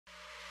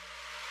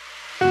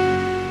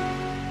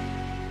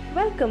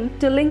Welcome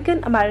to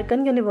Lincoln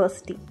American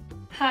University.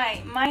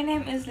 Hi, my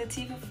name is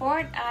Lateefah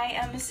Forde. I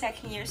am a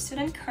second-year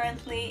student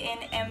currently in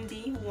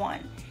MD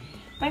 1.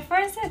 My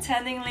first day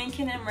attending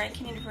Lincoln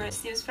American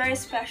University was very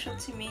special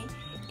to me,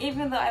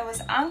 even though I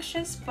was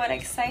anxious but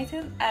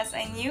excited as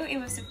I knew it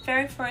was the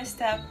very first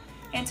step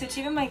into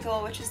achieving my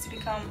goal, which is to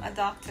become a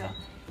doctor.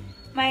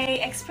 My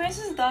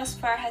experiences thus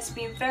far has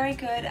been very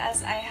good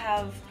as I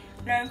have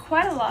learned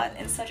quite a lot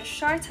in such a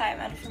short time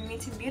and from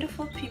meeting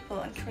beautiful people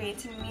and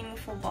creating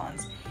meaningful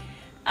bonds.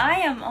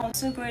 I am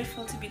also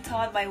grateful to be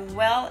taught by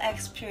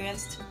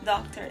well-experienced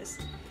doctors.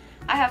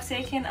 I have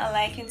taken a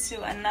liking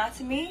to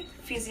anatomy,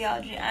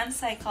 physiology, and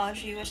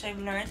psychology, which I've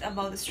learned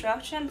about the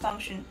structure and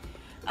function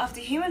of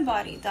the human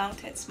body down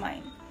to its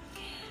mind.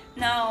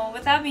 Now,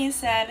 with that being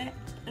said,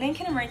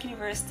 Lincoln American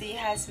University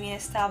has been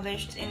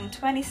established in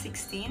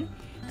 2016,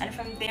 and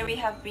from there we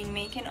have been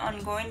making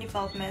ongoing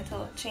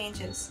developmental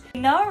changes.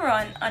 We now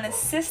run on a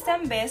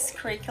system-based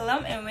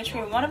curriculum in which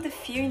we're one of the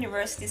few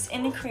universities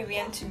in the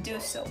Caribbean to do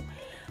so.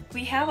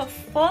 We have a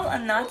full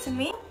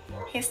anatomy,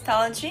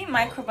 histology,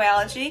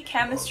 microbiology,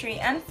 chemistry,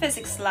 and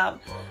physics lab,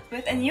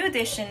 with a new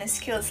addition, a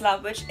skills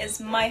lab, which is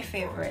my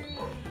favorite.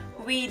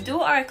 We do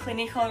our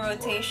clinical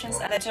rotations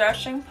at the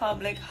Georgetown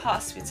Public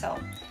Hospital.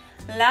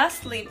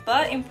 Lastly,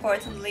 but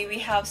importantly, we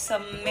have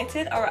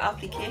submitted our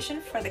application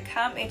for the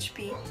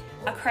CAMHP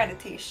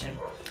accreditation.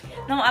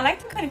 Now, I'd like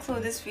to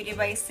conclude this video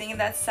by saying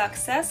that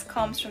success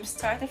comes from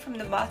starting from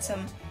the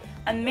bottom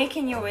and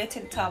making your way to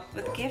the top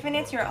with giving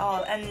it your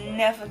all and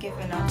never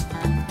giving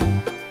up.